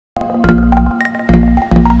Hello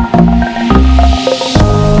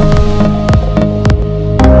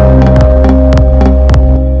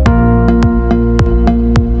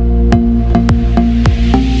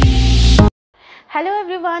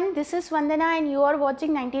everyone, this is Vandana and you are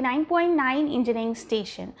watching 99.9 Engineering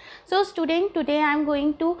Station. So student, today I am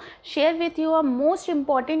going to share with you a most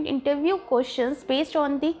important interview questions based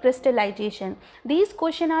on the crystallization. These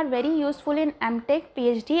questions are very useful in M.Tech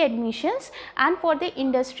PhD admissions and for the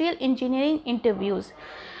industrial engineering interviews.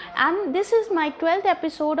 And this is my 12th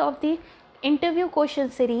episode of the interview question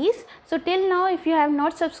series. So till now, if you have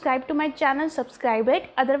not subscribed to my channel, subscribe it,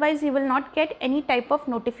 otherwise you will not get any type of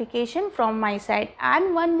notification from my side.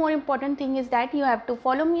 And one more important thing is that you have to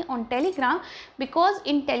follow me on Telegram, because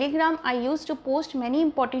in Telegram I used to post many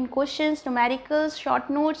important questions, numericals, short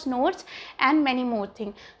notes and many more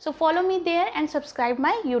things. So follow me there and subscribe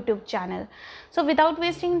my YouTube channel. So without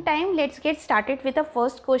wasting time, let's get started with the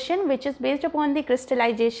first question, which is based upon the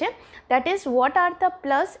crystallization. That is, what are the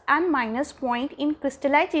plus and minus point in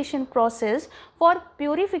crystallization process for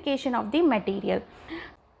purification of the material?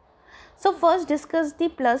 So first discuss the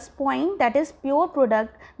plus point, that is pure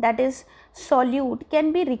product, that is solute,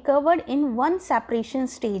 can be recovered in one separation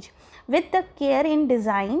stage. With the care in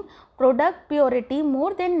design, product purity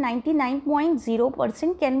more than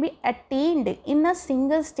 99.0% can be attained in a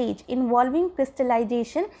single stage involving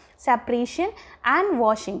crystallization, separation and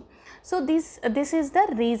washing. So this is the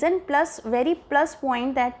reason plus, very plus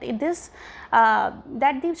point, that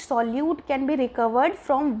that the solute can be recovered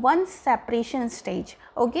from one separation stage.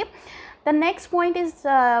 Okay. The next point is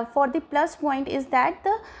for the plus point is that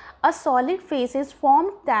a solid phase is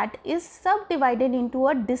formed that is subdivided into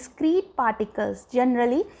a discrete particles.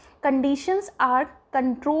 Generally, conditions are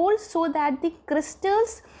controlled so that the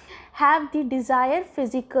crystals have the desired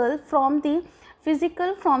physical from the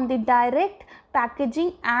direct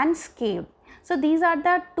packaging and scale. So these are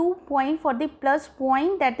the 2 points for the plus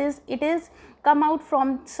point, that is it is come out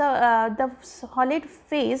from the solid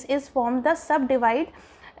phase is formed the subdivide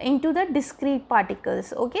into the discrete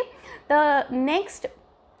particles. Okay. The next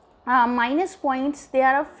minus points, there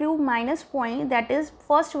are a few minus points, that is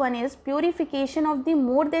first one is purification of the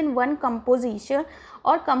more than one composition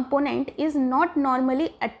और component is not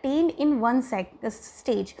normally attained in one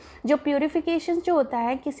stage. जो purification जो होता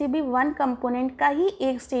है किसी भी one component का ही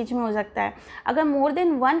एक stage में हो सकता है. अगर more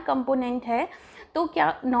than one component है तो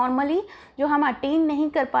क्या नॉर्मली जो हम अटेन नहीं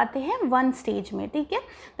कर पाते हैं वन स्टेज में. ठीक है.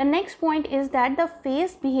 The next point is that the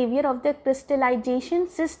phase behaviour of the crystallisation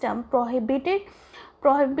system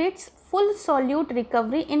prohibits full solute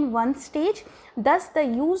recovery in one stage. Thus the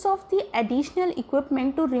use of the additional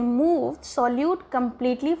equipment to remove solute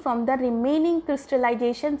completely from the remaining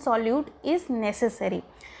crystallization solute is necessary.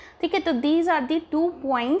 ठीक है. तो these are the 2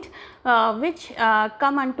 points which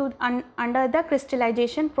come under the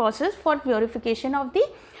crystallization process for purification of the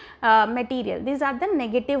material. These are the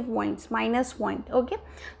negative points, minus point. Okay.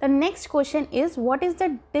 The next question is, what is the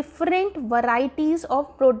different varieties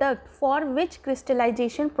of product for which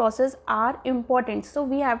crystallization process are important? So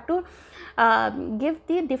we have to give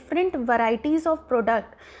the different varieties of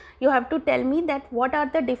product. You have to tell me that what are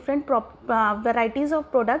the different varieties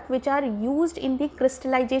of product which are used in the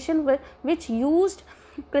crystallization, which used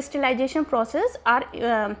crystallization process are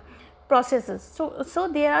processes. So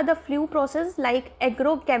there are the few processes like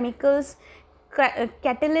agrochemicals,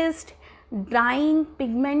 catalyst, dyeing,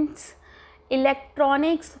 pigments,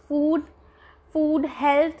 electronics, food,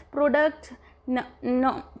 health products,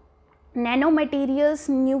 nanomaterials,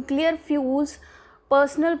 nuclear fuels,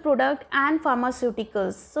 personal product and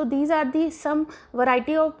pharmaceuticals. So these are the some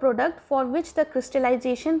variety of product for which the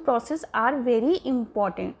crystallization process are very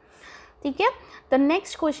important. ठीक है. The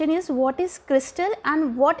next question is, what is crystal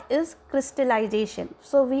and what is crystallization?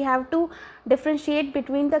 So we have to differentiate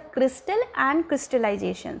between the crystal and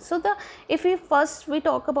crystallization. So if we first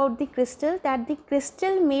talk about the crystal, that the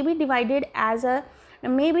crystal may be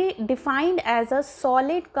defined as a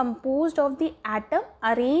solid composed of the atom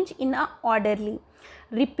arranged in a orderly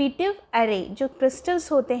repetitive अरे. जो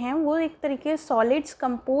crystals होते हैं वो एक तरीके solids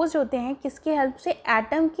compose होते हैं किसके हेल्प से,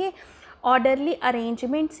 एटम के ऑर्डरली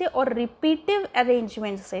अरेंजमेंट से और रिपीटिव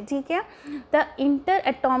अरेंजमेंट से. ठीक है. The inter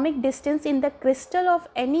atomic distance in the crystal of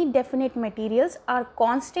any definite materials are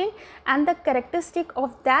constant and the characteristic of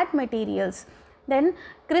that materials. Then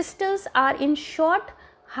crystals are in short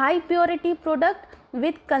high purity product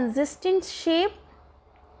with consistent shape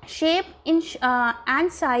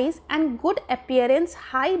and size and good appearance,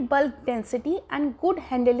 high bulk density and good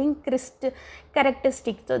handling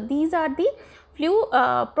characteristics. So these are the few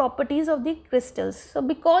properties of the crystals. So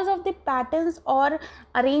because of the patterns or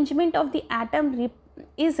arrangement of the atom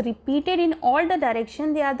is repeated in all the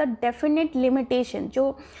direction they are the definite limitation.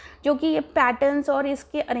 जो कि ये patterns और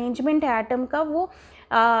इसके arrangement है atom का वो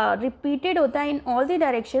repeated होता है इन ऑल द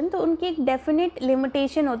डायरेक्शन, तो उनकी एक डेफिनेट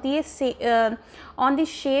लिमिटेशन होती है on the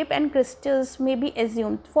shape and crystals में B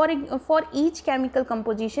assumed for each chemical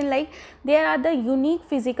composition, like there are the unique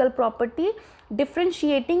physical property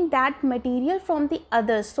differentiating that material from the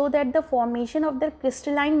others, so that the formation of the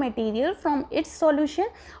crystalline material from its solution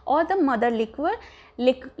or the mother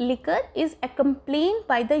liquor is accompanied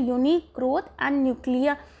by the unique growth and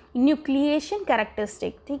nucleation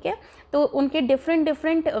characteristic। ठीक है, तो उनके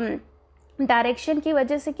different direction की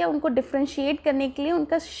वजह से क्या उनको differentiate करने के लिए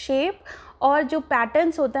उनका शेप और जो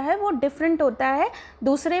पैटर्न्स होता है वो डिफरेंट होता है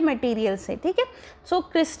दूसरे मटेरियल से। ठीक है, सो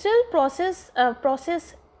crystal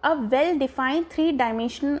process a well defined 3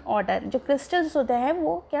 dimensional order. जो क्रिस्टल्स होता है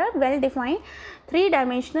वो क्या वेल डिफाइंड 3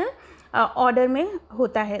 डायमेंशनल ऑर्डर में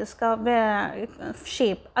होता है इसका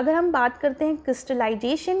शेप। अगर हम बात करते हैं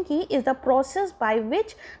क्रिस्टलाइजेशन की, is the process by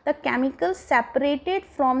which the chemical separated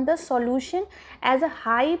from the solution as a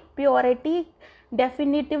high purity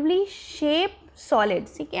definitively shape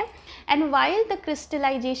solids। ठीक है, and while the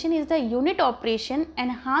crystallization is the unit operation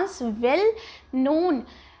enhance well known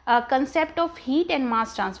concept of heat and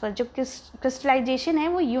mass transfer। जो crystallization है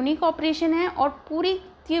वो unique operation है और पूरी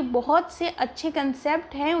ये बहुत से अच्छे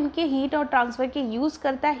कंसेप्ट हैं उनके हीट और ट्रांसफ़र के यूज़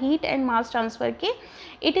करता है, हीट एंड मास ट्रांसफ़र के।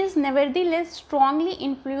 It is नेवरदीलेस strongly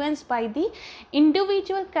influenced by the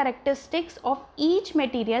individual characteristics of each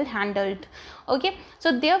material handled. Okay,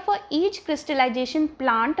 so therefore each crystallisation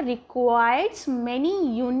plant requires many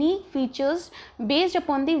unique features based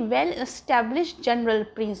upon the well established general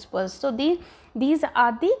principles. So these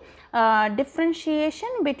are the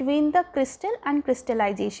differentiation between the crystal and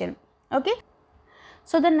crystallization। Okay,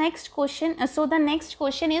 so the next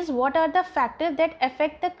question is, what are the factors that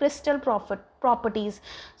affect the crystal properties?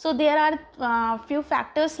 So there are few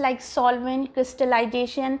factors like solvent,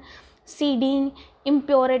 crystallization, seeding,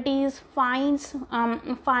 impurities, fines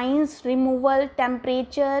removal,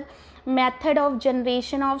 temperature, method of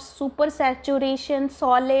generation of supersaturation,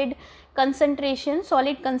 solid concentration,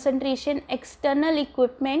 external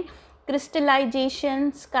equipment,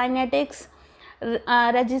 crystallizations, kinetics,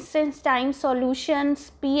 resistance time,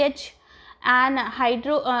 solutions, pH and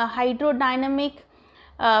hydrodynamic,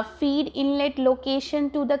 feed inlet location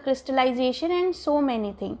to the crystallization, and so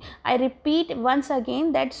many things. I repeat once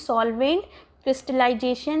again that solvent,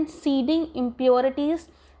 crystallization, seeding, impurities,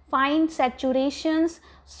 fine saturations,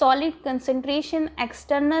 solid concentration,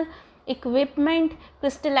 external equipment,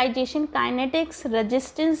 crystallization kinetics,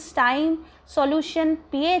 resistance time, solution,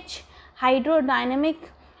 pH, hydrodynamic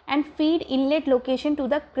and feed inlet location to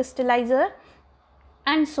the crystallizer,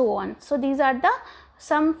 and so on. So these are the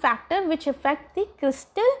some factors which affect the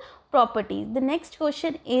crystal properties. The next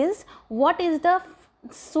question is, what is the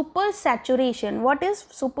supersaturation? What is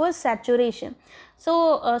supersaturation?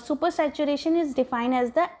 So supersaturation is defined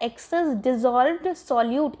as the excess dissolved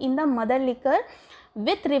solute in the mother liquor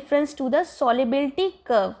with reference to the solubility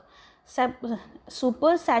curve.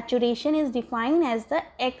 Supersaturation is defined as the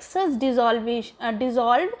excess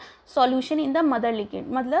dissolved solution in the mother liquid।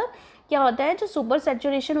 मतलब क्या होता है, जो super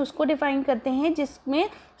saturation उसको define करते हैं जिसमें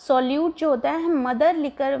solute जो होता है मदर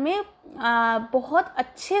लिकर में बहुत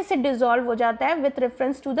अच्छे से डिज़ोल्व हो जाता है with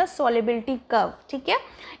reference to the solubility curve. ठीक है,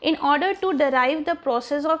 in order to derive the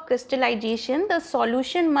process of crystallization the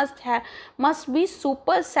solution must be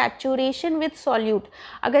super saturation with solute.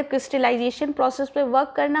 अगर क्रिस्टलाइजेशन प्रोसेस पे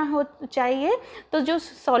वर्क करना हो चाहिए तो जो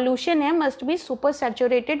सॉल्यूशन है must be super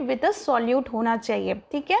saturated with the solute होना चाहिए।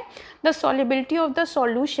 ठीक है, the solubility of the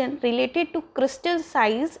solution related to crystal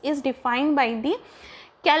size is defined by the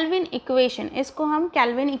kelvin equation. इसको हम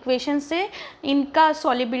केल्विन इक्वेशन से इनका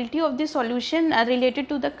solubility of the solution related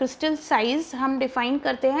to the crystal size हम define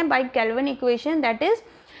करते हैं bye kelvin equation, that is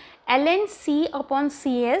ln C upon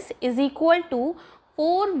CS is equal to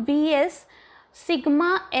 4Vs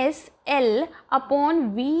sigma SL upon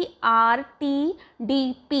VRT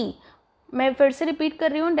dP। मैं फिर से रिपीट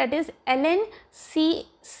कर रही हूँ, that is ln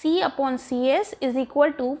C upon CS is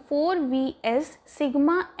equal to 4Vs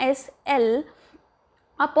sigma SL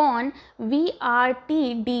upon VRT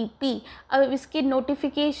dP। अब इसके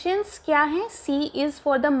notifications क्या हैं? C is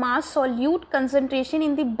for the mass solute concentration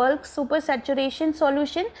in the bulk super saturation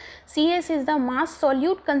solution, CS is the mass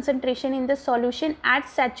solute concentration in the solution at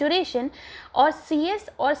saturation, और CS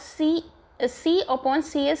और C upon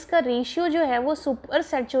CS का ratio जो है वो सुपर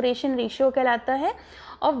सैचुरेशन रेशियो कहलाता है,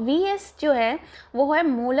 और Vs जो है वो है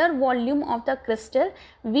molar volume of the crystal,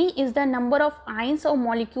 V is the number of ions और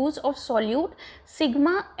molecules of solute,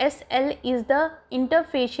 sigma SL is the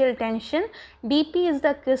interfacial tension, dP is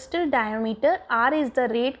the crystal diameter, R is the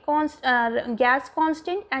gas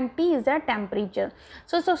constant, and T is the temperature.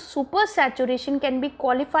 So supersaturation can be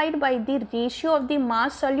qualified by the ratio of the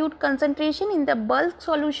mass solute concentration in the bulk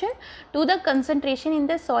solution to the concentration in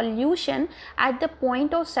the solution at the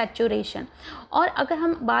point of saturation. और अगर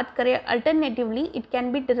हम बात करें alternatively, it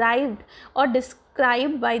can be derived or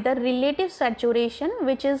described by the relative saturation,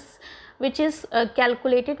 which is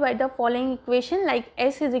calculated by the following equation, like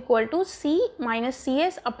S is equal to C minus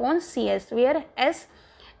Cs upon Cs, where S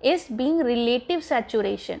is being relative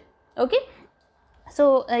saturation. Okay,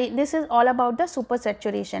 so this is all about the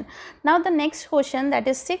supersaturation. Now the next question, that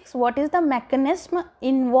is 6, what is the mechanism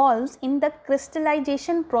involved in the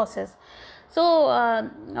crystallization process? So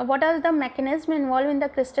what are the mechanism involved in the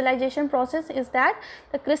crystallization process is that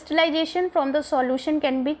the crystallization from the solution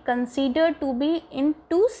can be considered to be in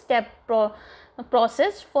two-step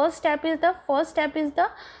process. First step is the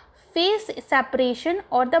phase separation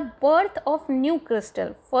or the birth of new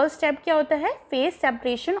crystal. First step क्या होता है? phase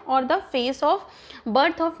separation or the phase of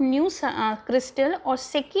birth of new crystal. और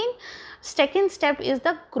second step is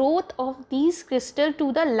the growth of these crystal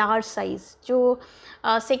to the large size. जो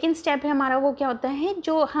second step है हमारा वो क्या होता है,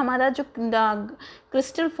 जो हमारा जो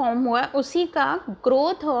क्रिस्टल फॉर्म हुआ है उसी का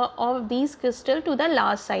growth of these crystal to the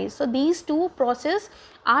large size. So these two process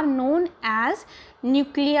are known as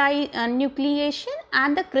nucleation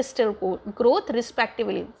and the crystal growth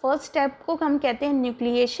respectively. First step को हम कहते हैं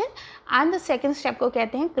nucleation and the second step को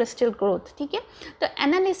कहते हैं क्रिस्टल ग्रोथ. ठीक है, तो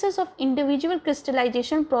analysis of individual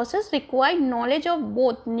crystallisation process required knowledge of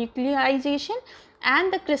both न्यूक्लियाइजेशन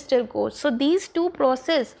and the crystal growth. So these two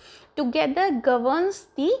process together governs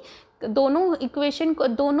the दोनों equation को,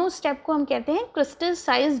 दोनों step को हम कहते हैं crystal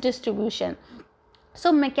size distribution.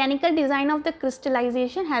 So mechanical design of the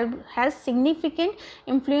crystallization has significant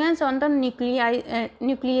influence on the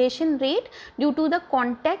nucleation rate due to the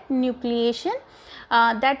contact nucleation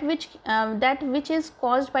that which is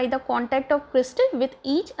caused by the contact of crystal with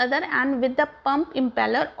each other and with the pump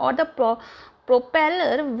impeller or the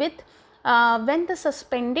propeller with when the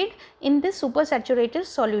suspended in the supersaturated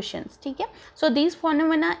solutions. ठीक है, so these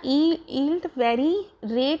phenomena yield varying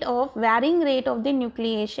rate of the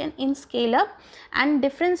nucleation in scale up and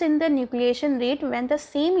difference in the nucleation rate when the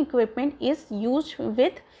same equipment is used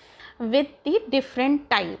with the different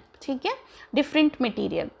type. ठीक है, different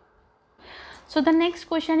material. So the next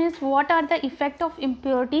question is, what are the effect of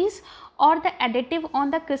impurities or the additive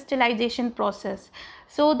on the crystallization process?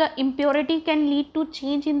 So the impurity can lead to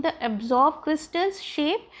change in the absorbed crystal's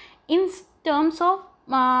shape. In terms of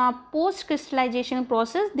post crystallization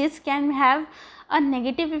process, this can have a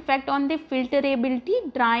negative effect on the filterability,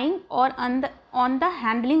 drying, or on the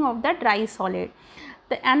handling of the dry solid.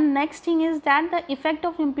 And next thing is that the effect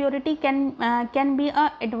of impurity can be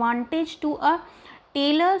a advantage to a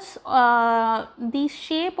tailors the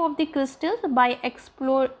shape of the crystals by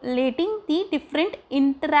exploiting the different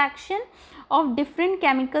interaction of different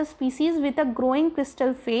chemical species with a growing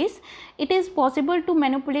crystal phase. It is possible to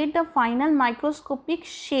manipulate the final microscopic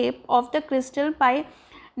shape of the crystal by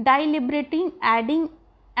deliberating adding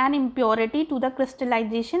an impurity to the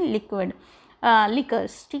crystallization liquors.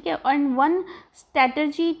 ठीक है, and one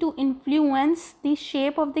strategy to influence the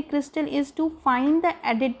shape of the crystal is to find the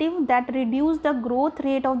additive that reduce the growth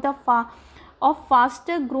rate of the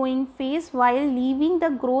faster growing phase while leaving the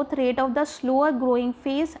growth rate of the slower growing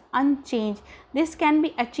phase unchanged. This can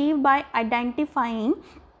be achieved by identifying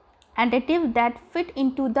additive that fit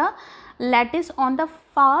into the lattice on the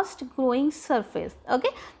fast growing surface. Okay,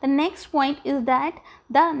 the next point is that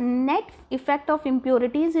the net effect of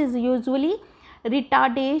impurities is usually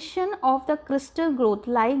retardation of the crystal growth,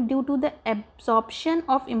 like due to the absorption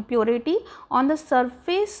of impurity on the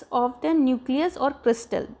surface of the nucleus or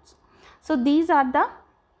crystals. So these are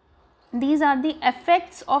the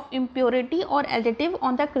effects of impurity or additive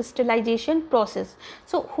on the crystallization process.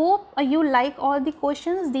 So hope you like all the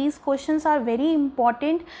questions. These questions are very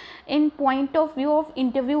important in point of view of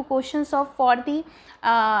interview questions of for the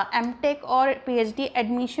M.Tech or PhD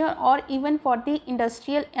admission, or even for the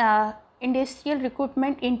industrial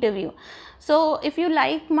recruitment interview. So if you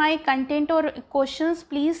like my content or questions,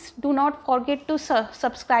 please do not forget to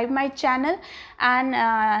subscribe my channel and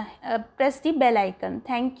press the bell icon.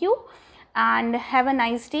 Thank you and have a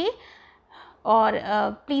nice day,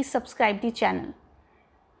 or please subscribe the channel.